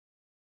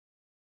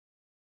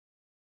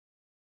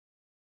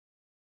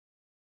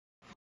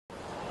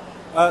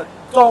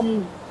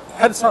Dom,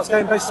 head of tonight's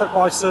game, Basingstoke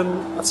Bison,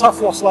 a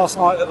tough loss last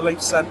night at the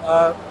Links Centre.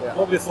 Yeah.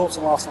 What were your thoughts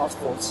on last night's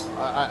performance?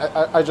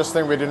 I just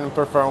think we didn't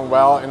perform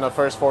well in the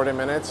first 40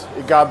 minutes.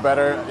 It got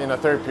better in the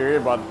third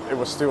period, but it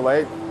was too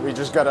late. We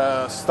just got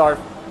to start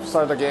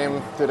the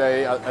game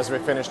today as we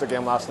finished the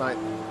game last night.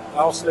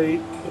 Obviously,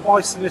 the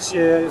Bison this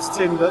year is a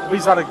team that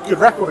we've had a good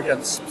record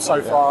against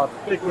so far.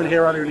 Big win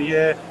here earlier in the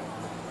year,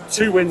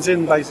 2 wins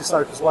in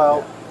Basingstoke as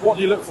well. What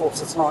do you look for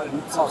tonight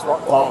in tonight's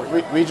right? Well,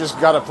 we just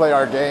got to play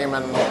our game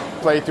and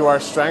play to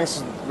our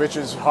strengths, which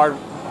is hard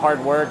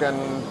work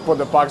and put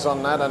the pucks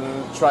on net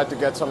and try to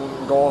get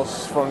some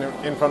goals from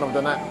in front of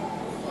the net.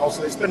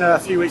 Also, it's been a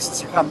few weeks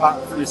since you've come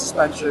back from your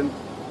suspension.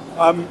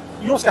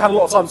 You also had a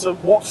lot of time to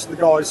watch the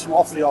guys from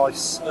off the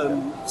ice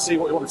and see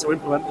what you wanted to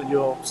implement in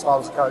your style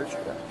as a coach.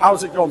 How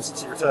has it gone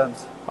since you returned?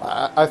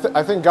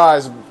 I think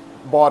guys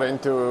bought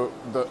into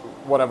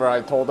whatever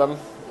I told them,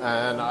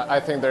 and I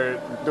think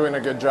they're doing a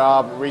good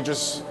job. We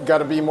just got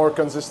to be more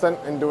consistent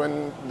in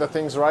doing the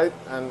things right,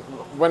 and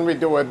when we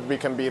do it, we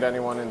can beat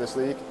anyone in this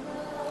league.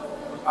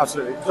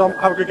 Absolutely. Dom,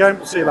 have a good game.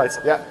 We'll see you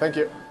later. Yeah, thank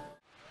you.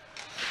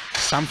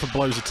 Sanford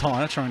blows a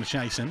tyre, trying to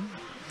chase him.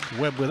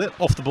 Webb with it,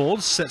 off the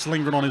boards, sets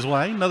Lindgren on his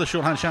way. Another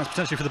shorthand chance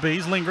potentially for the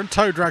Bees. Lindgren,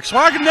 toe drag,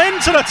 swag, and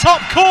into the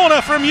top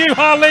corner from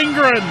Juha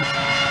Lindgren.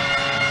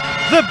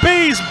 The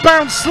Bees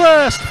bounce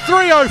first,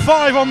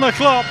 3:05 on the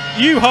clock.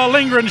 Juha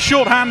Lindgren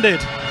short-handed.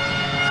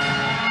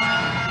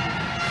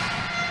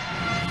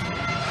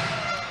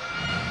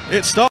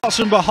 It starts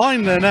from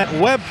behind the net.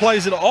 Webb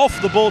plays it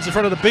off the boards in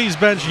front of the Bees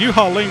bench.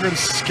 Juha Lindgren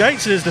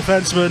skates his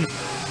defenseman.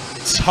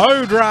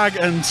 Toe drag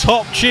and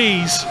top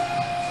cheese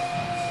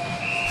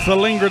for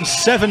Lindgren's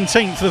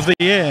 17th of the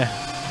year.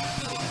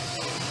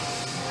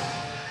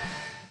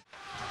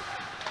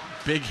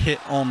 Big hit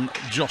on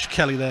Josh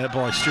Kelly there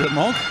by Stuart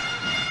Mogg.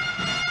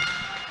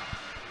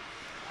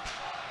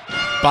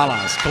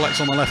 Balaz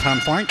collects on the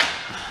left-hand flank.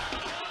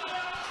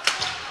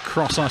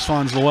 Cross ice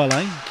finds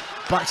Llewellyn.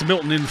 Back to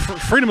Milton in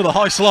freedom of the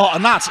high slot,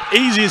 and that's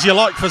easy as you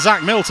like for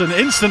Zach Milton.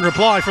 Instant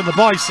reply from the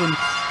Bison.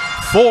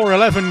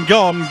 4:11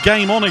 gone.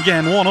 Game on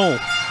again, 1-1.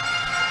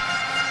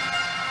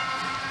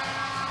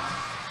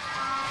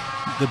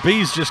 The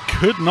Bees just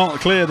could not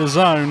clear the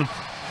zone.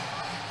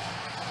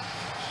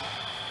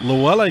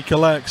 Llewellyn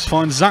collects,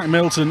 finds Zach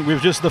Milton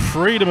with just the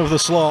freedom of the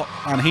slot,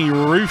 and he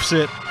roofs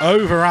it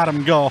over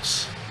Adam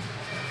Goss.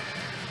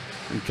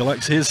 And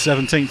collects his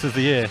 17th of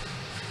the year.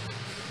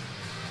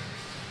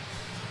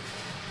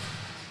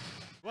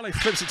 Well, he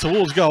flips it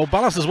towards goal.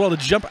 Ballas as well to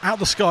jump out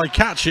the sky,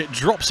 catch it,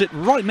 drops it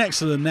right next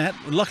to the net.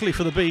 Luckily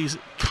for the Bees,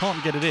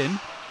 can't get it in.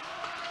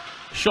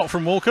 Shot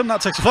from Walcombe,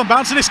 that takes a fun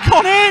bounce, and it's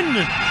gone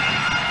in!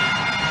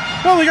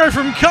 Well, we go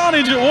from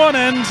carnage at one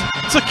end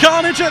to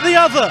carnage at the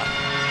other.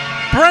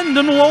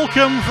 Brendan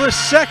Walcombe for a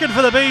second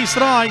for the Bees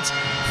tonight,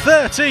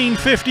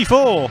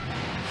 13:54.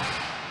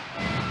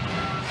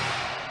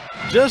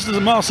 Just as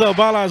Marcel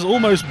Ballas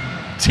almost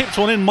tipped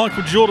one in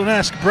Michael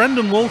Jordan-esque,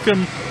 Brendan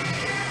Walcombe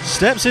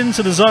steps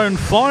into the zone,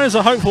 fires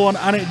a hopeful one,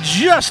 and it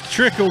just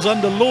trickles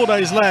under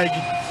Laude's leg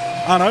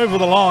and over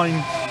the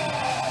line.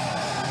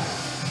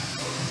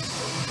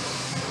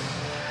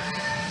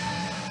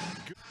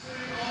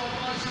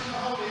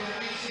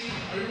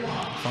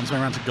 Finds way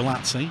around to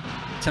Galazzi.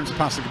 Attempts to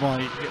pass the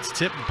goodbye, gets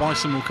tipped.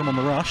 Bison will come on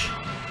the rush.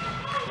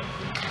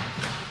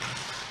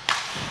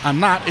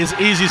 And that is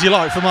easy as you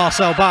like for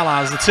Marcel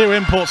Ballas. The two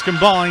imports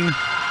combine.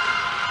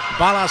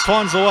 Ballas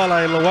finds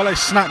Llewellyn. Llewellyn's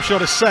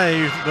snapshot is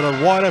saved, but a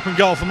wide open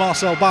goal for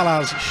Marcel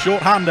Ballas.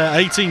 Shorthander,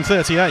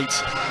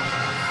 18:38.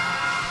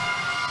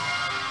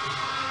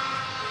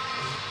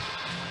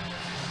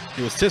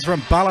 It was tipped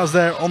from Ballas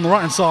there on the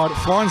right hand side.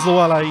 Finds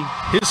Llewellyn.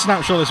 His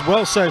snapshot is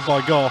well saved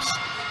by Goss.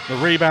 The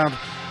rebound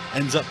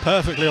ends up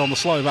perfectly on the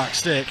slow back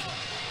stick,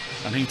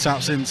 and he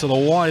taps into the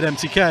wide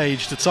empty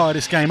cage to tie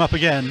this game up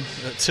again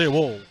at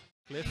 2-2.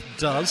 Cliff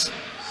does,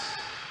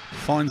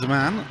 finds a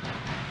man.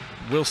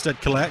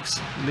 Wilstead collects,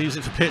 leaves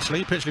it for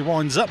Pitchley. Pitchley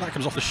winds up, that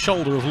comes off the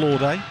shoulder of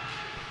Laude.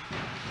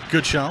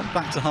 Good shot,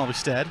 back to Harvey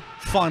Stead.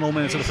 Final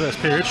minute of the first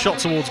period, shot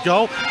towards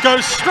goal,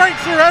 goes straight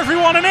through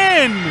everyone and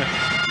in!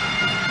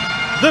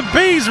 The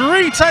Bees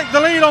retake the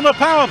lead on the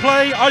power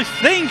play. I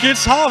think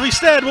it's Harvey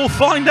Stead, we'll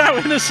find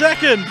out in a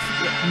second.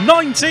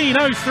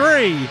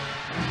 19:03.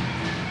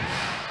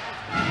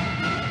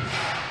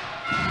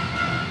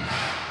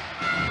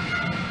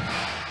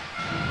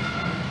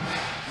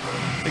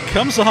 It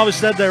comes to Harvey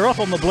Stead, they're up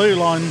on the blue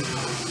line.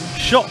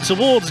 Shot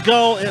towards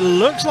goal. It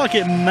looks like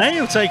it may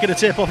have taken a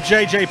tip off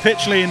JJ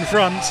Pitchley in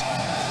front.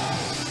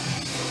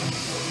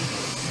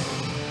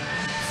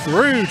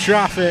 Through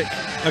traffic,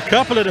 a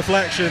couple of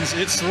deflections,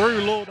 it's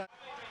through Lord.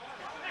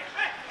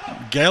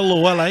 Gail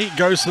Llewellyn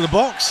goes to the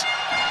box.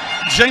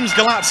 James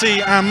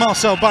Galazzi and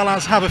Marcel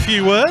Ballas have a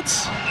few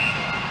words,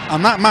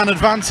 and that man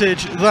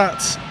advantage that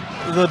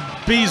the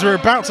Bees were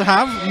about to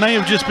have may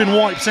have just been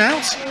wiped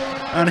out.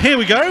 And here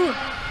we go.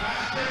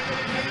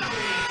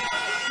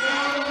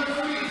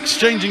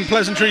 Exchanging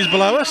pleasantries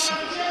below us.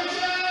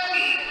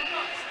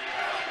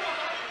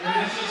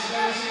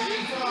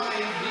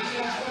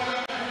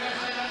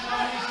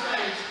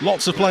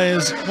 Lots of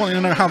players wanting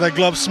to know how their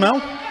gloves smell.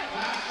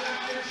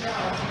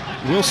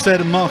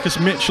 Wilstead and Marcus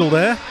Mitchell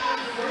there.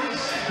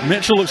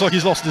 Mitchell looks like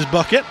he's lost his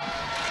bucket.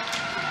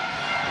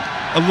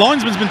 A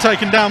linesman's been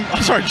taken down.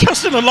 I'm sorry,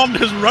 Justin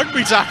Alonda's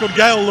rugby tackled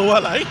Gail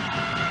Llewellyn.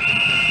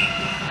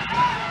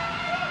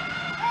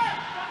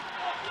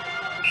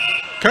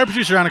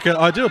 Co-producer Annika,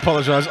 I do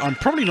apologise. I'm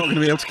probably not going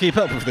to be able to keep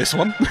up with this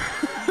one.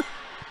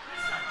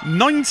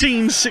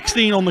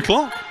 19:16 on the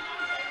clock.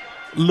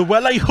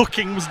 Llewellyn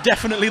hooking was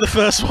definitely the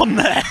first one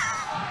there.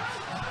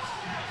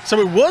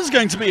 So it was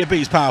going to be a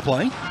Bees power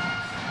play.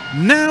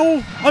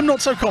 Now, I'm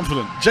not so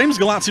confident. James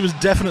Galazzi was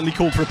definitely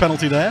called for a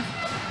penalty there,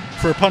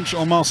 for a punch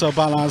on Marcel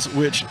Balaz,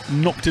 which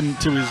knocked him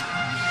to his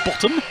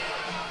bottom.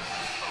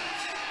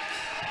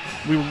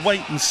 We will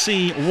wait and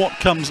see what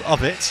comes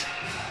of it.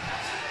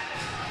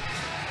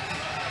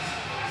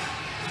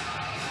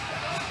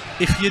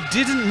 If you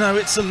didn't know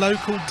it's a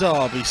local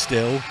derby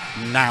still,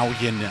 now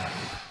you know.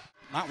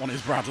 That one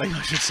is Bradley,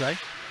 I should say.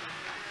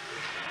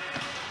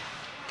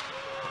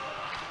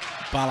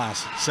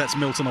 Balaz sets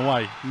Milton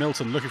away.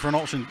 Milton looking for an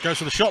option, goes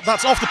for the shot.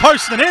 That's off the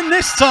post and in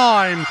this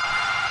time.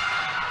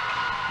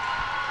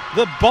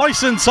 The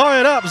Bison tie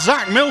it up.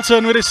 Zach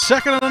Milton with his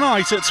second of the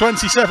night at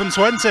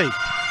 27-20.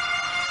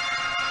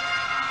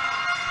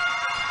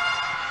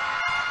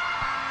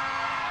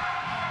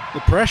 The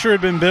pressure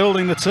had been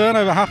building. The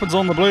turnover happens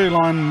on the blue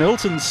line.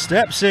 Milton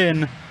steps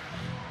in.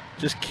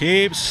 Just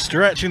keeps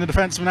stretching the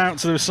defenseman out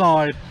to the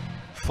side.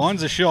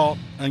 Finds a shot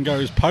and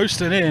goes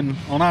posting in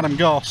on Adam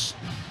Goss.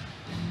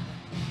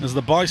 As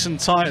the Bison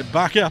tie it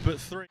back up at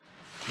 3.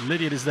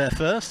 Lydiard is there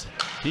first.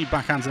 He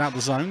backhands it out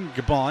the zone.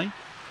 Goodbye.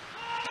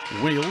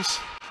 Wheels.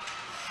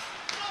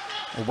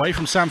 Away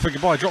from Samford.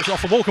 Goodbye. Drops it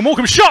off for Walcombe.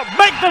 Walcombe shot.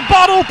 Make the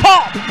bottle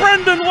pop.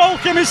 Brendan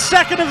Walcombe is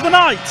second of the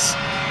night.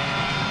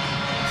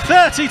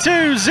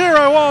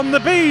 32-0 on. The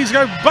Bees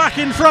go back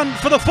in front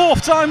for the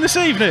 4th time this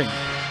evening.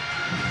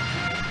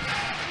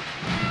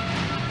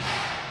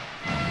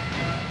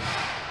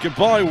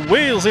 Goodbye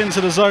wheels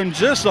into the zone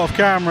just off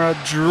camera,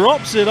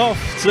 drops it off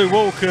to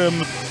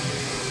Walcombe,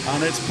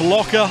 and it's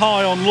blocker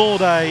high on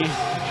Lauday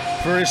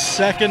for his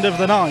second of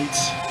the night.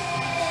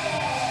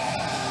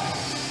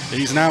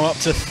 He's now up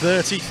to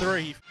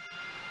 33.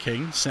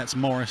 King sets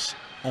Morris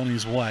on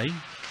his way.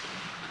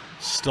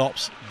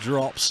 Stops,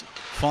 drops,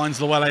 finds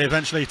Llewellyn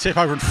eventually, tip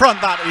over in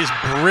front. That is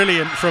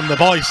brilliant from the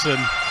Bison.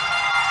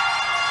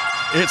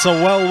 It's a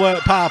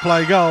well-worked power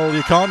play goal.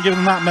 You can't give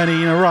them that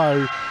many in a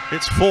row.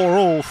 It's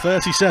 4-all,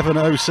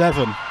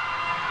 37-07.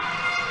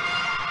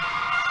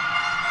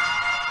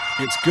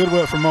 It's good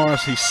work from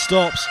Morris. He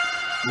stops,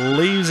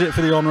 leaves it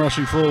for the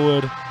on-rushing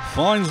forward,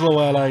 finds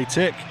Llewellyn,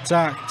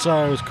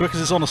 tic-tac-toe, as quick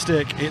as it's on a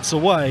stick, it's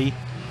away.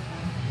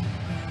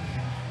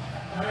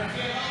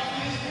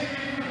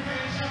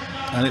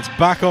 And it's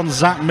back on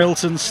Zach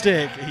Milton's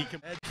stick. He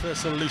can head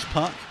first a loose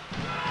puck.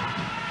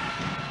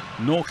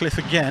 Norcliffe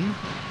again.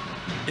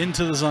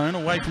 Into the zone,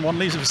 away from one,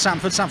 leaves it for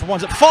Samford. Samford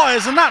winds up,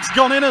 fires, and that's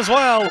gone in as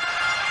well.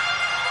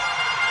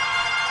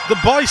 The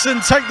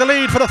Bison take the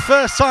lead for the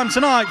first time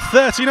tonight,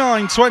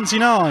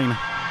 39-29.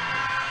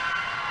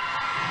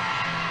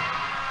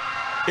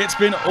 It's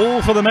been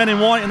all for the men in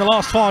white in the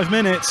last 5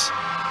 minutes.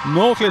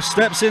 Norcliffe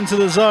steps into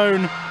the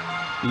zone,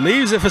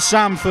 leaves it for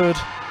Samford.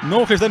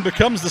 Norcliffe then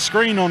becomes the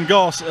screen on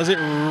Goss as it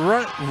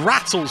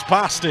rattles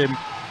past him.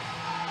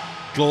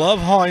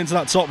 Glove high into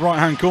that top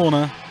right-hand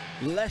corner.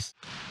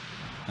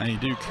 And you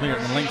do clear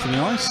it the length of the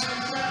ice.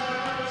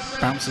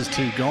 Bounces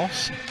to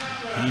Goss.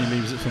 He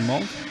leaves it for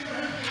Mogg.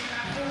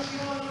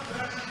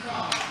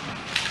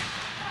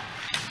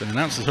 Been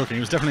announced as hooking.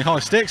 It was definitely high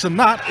sticks, and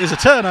that is a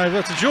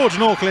turnover to George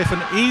Norcliffe,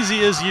 and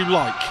easy as you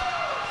like.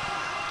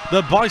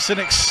 The Bison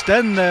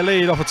extend their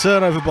lead off a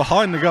turnover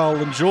behind the goal,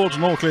 and George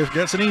Norcliffe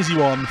gets an easy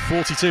one,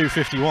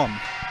 42-51.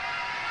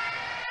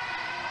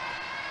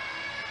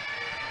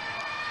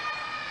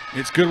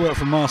 It's good work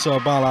from Marcel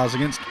Balaz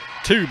against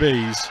 2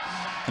 Bees.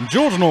 And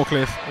George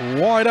Norcliffe,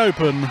 wide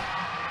open,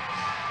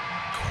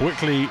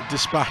 quickly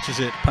dispatches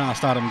it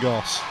past Adam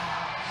Goss.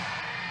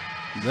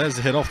 There's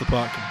the hit off the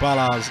puck.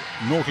 Balaz,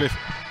 Norcliffe,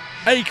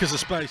 acres of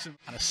space,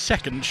 and a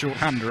second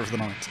short-hander of the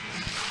night.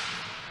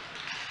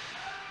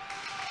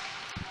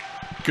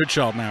 Good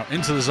child now,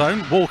 into the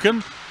zone.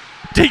 Walcombe,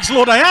 dekes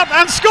Lauday out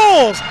and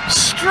scores!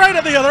 Straight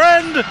at the other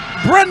end,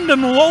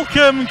 Brendan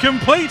Walcombe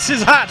completes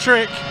his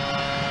hat-trick.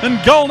 And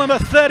goal number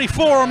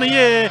 34 on the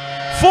year.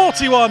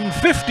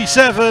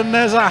 41-57,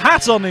 there's a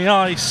hat on the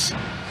ice.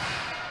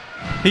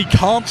 He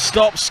can't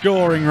stop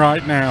scoring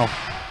right now.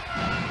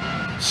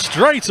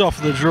 Straight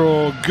off the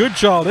draw, good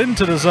child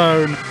into the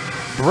zone.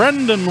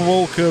 Brendan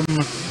Walcombe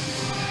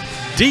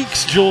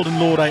dekes Jordan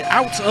Lauday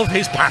out of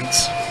his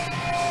pants.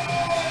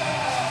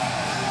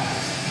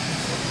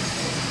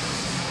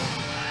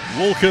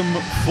 Walcombe,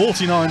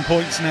 49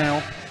 points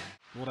now.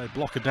 Lauday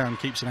blocker down,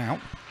 keeps it out.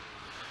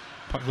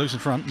 Puck loose in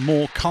front,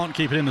 Moore can't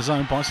keep it in the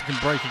zone, Bison can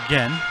break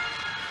again.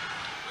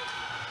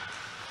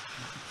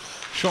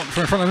 Shot in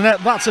front of the net,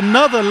 that's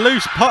another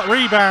loose puck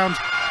rebound.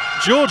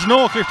 George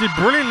Norcliffe did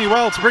brilliantly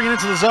well to bring it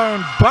into the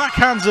zone,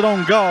 backhands it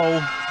on goal.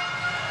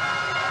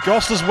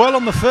 Goss does well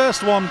on the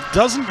first one,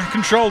 doesn't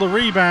control the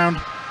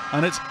rebound,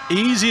 and it's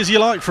easy as you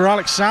like for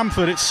Alex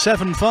Samford. It's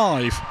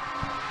 7-5.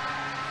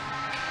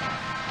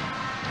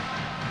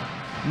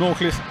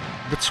 Norcliffe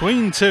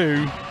between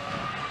two,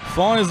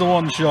 fires the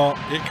one shot,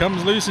 it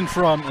comes loose in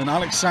front, and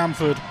Alex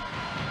Samford,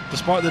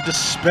 despite the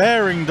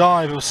despairing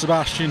dive of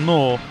Sebastian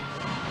Moore,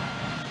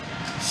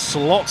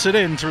 slots it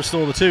in to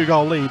restore the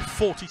 2-goal lead.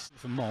 40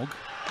 for Mogg.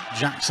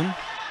 Jackson.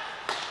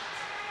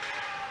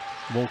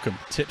 Walcombe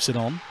tips it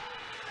on.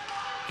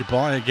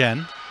 Goodbye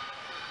again.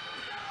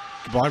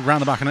 Goodbye,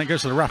 round the back, and then it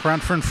goes to the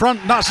wraparound for in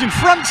front. That's in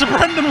front to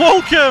Brendan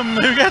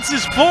Walcombe, who gets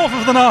his 4th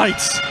of the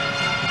night.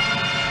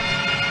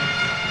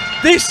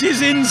 This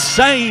is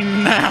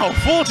insane now.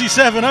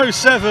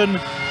 47-07.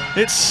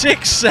 It's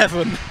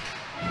 6-7.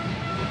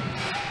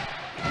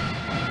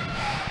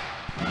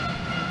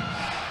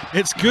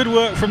 It's good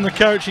work from the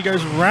coach. He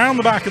goes round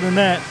the back of the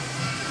net,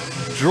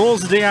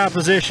 draws the D-out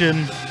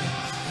position,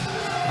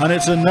 and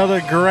it's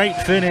another great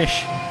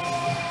finish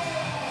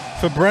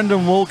for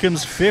Brendan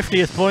Walcombe's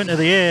 50th point of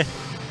the year.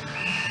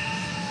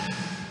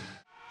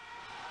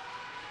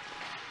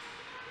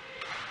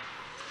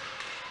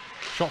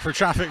 Shot for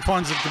traffic,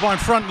 finds the Dubai in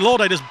front.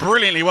 Lorde does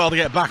brilliantly well to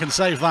get back and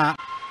save that.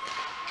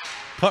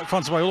 Puck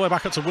finds its way all the way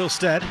back up to Will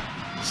Stead.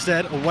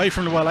 Stead away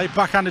from Llewellyn,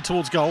 backhanded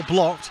towards goal,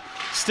 blocked.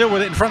 Still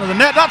with it in front of the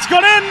net. That's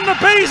gone in! The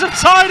Bees have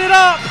tied it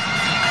up!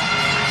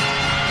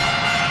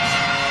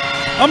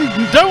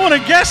 I don't want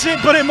to guess it,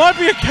 but it might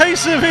be a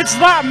case of it's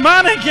that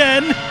man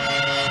again.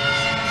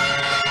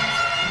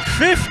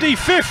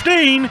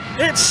 50-15,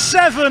 it's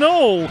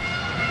 7-all.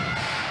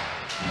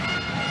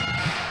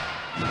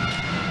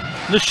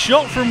 The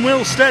shot from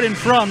Will Stead in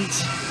front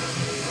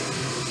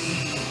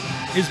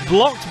is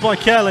blocked by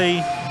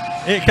Kelly.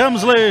 It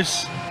comes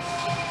loose,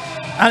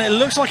 and it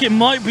looks like it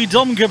might be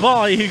Dom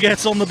Gabai who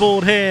gets on the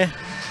board here.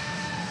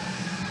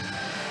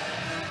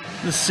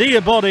 The sea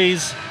of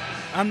bodies,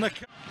 and the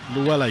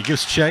Llewellyn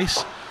gives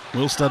chase.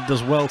 Wilstead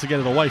does well to get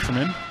it away from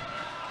him.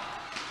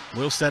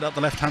 Wilstead up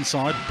the left-hand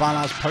side.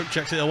 Balaz poke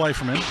checks it away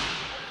from him.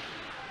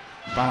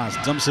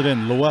 Balaz dumps it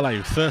in.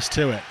 Llewellyn first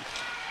to it.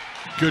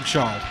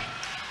 Goodchild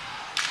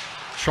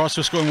tries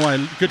to score away.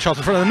 Goodchild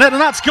in front of the net,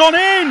 and that's gone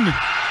in!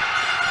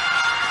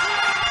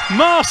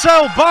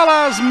 Marcel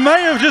Balaz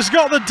may have just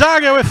got the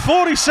dagger with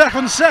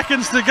 47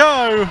 seconds to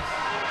go.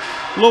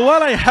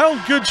 Llewellyn held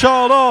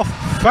Goodchild off,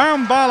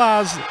 found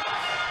Balaz.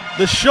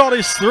 The shot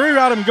is through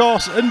Adam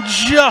Goss and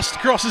just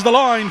crosses the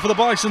line for the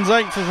Bison's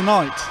 8th of the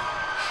night.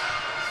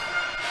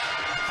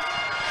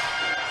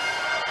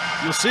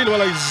 You'll see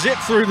Llewellyn zip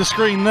through the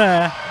screen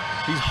there.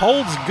 He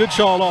holds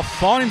Goodchild off,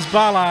 finds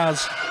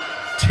Balaz,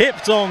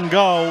 tipped on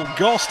goal.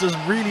 Goss does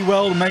really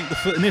well to make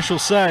the initial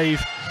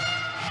save,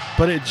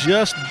 but it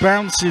just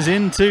bounces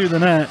into the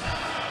net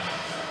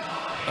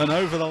and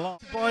over the line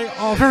by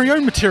our very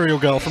own material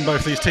girl from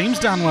both these teams,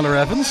 Dan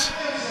Weller-Evans.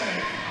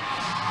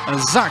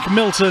 As Zach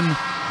Milton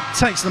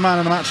takes the man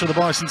of the match for the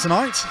Bison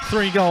tonight.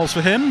 3 goals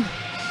for him.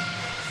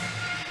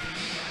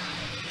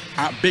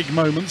 At big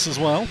moments as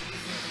well.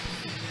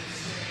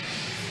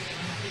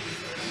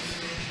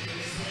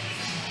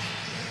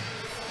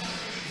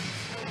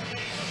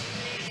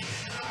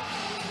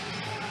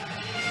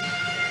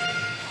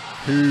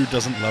 Who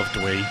doesn't love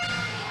Dwee?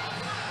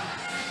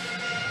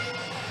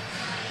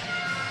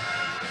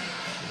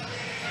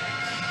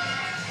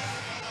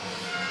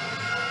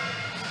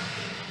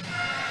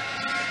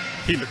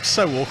 He looks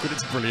so awkward,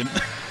 it's brilliant.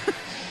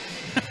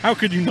 How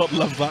could you not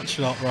love that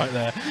shot right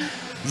there?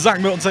 Zach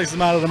Milton takes the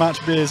man of the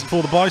match beers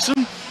for the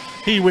Bison.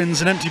 He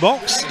wins an empty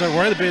box. Don't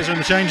worry, the beers are in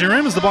the changing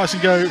room as the Bison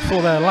go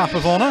for their lap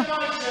of honour.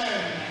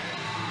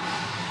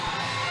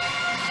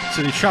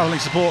 To the travelling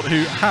support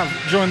who have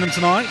joined them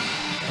tonight.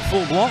 A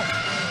full block.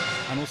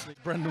 And also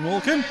Brendan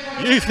Walcombe.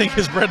 You think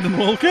it's Brendan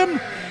Walcombe?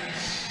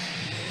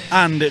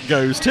 And it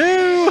goes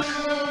to...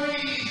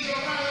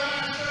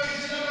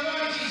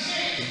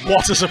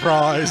 What a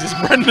surprise, it's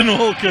Brendan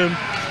Walcombe.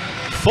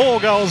 4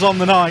 goals on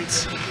the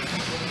night.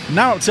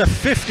 Now up to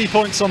 50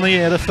 points on the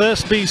year, the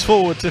first Bees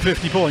forward to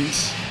 50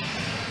 points.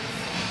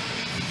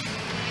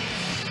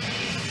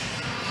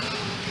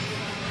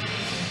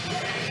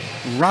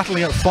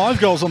 Rattling up 5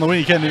 goals on the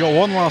weekend, he got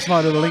 1 last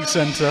night at the League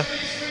Centre.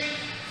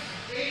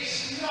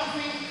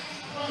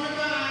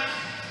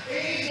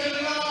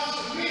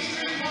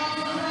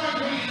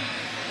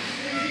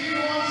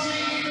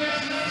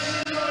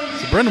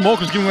 Brendan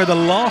Walker's giving away the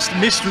last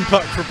mystery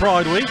puck for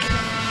Pride Week.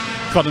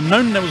 If I'd have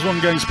known there was one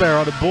going spare,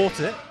 I'd have bought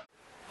it.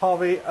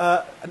 Harvey,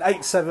 an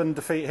 8-7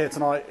 defeat here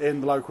tonight in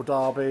the local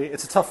derby.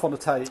 It's a tough one to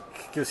take.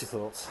 Give us your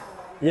thoughts.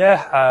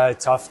 Yeah,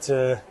 tough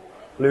to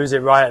lose it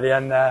right at the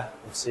end there.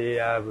 Obviously,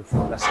 with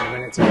less than a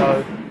minute to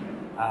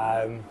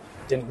go.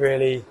 Didn't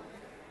really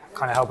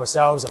kind of help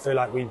ourselves. I feel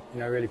like we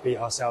really beat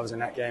ourselves in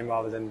that game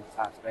rather than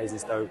perhaps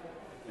Basingstoke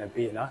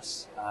beating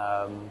us.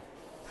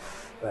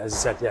 But as I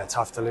said, yeah,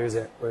 tough to lose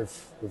it with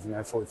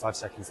 45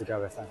 seconds to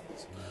go, if that.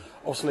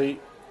 Obviously,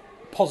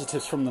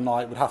 positives from the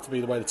night would have to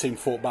be the way the team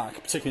fought back,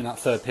 particularly in that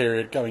third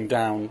period, going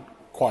down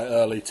quite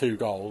early 2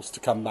 goals to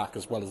come back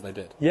as well as they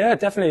did. Yeah,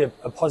 definitely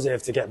a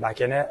positive to get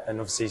back in it, and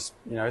obviously,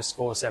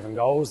 score 7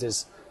 goals.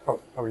 There's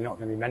probably not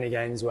going to be many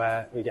games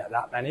where we get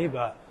that many,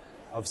 but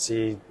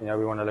obviously,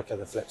 we want to look at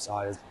the flip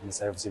side and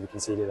say obviously we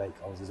conceded 8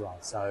 goals as well.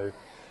 So,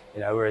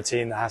 we're a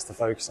team that has to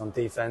focus on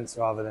defence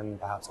rather than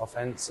perhaps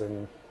offence,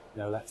 and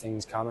let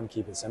things come and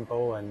keep it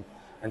simple. And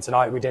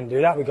tonight we didn't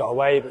do that. We got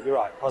away, but you're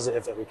right,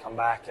 positive that we come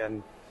back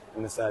and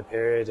in the third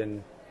period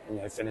and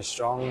finish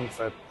strong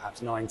for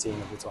perhaps 19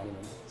 of the 20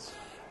 minutes.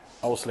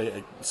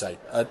 Obviously, say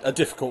a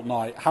difficult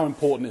night. How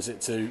important is it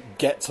to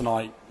get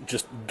tonight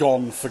just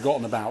gone,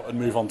 forgotten about, and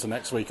move on to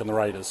next week on the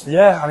Raiders?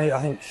 Yeah,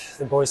 I think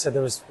the boys said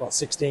there was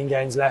 16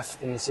 games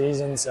left in the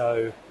season,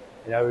 so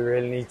we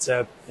really need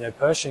to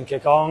push and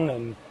kick on.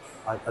 And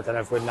I don't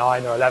know if we're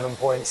 9 or 11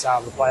 points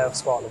out of the playoff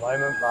spot at the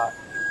moment, but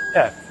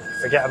yeah,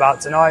 forget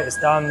about tonight. It's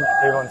done.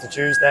 Move on to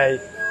Tuesday.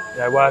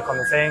 Work on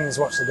the things,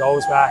 watch the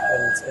goals back,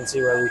 and see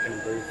where we can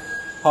improve.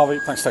 Harvey,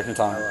 thanks for taking the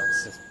time. All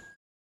right.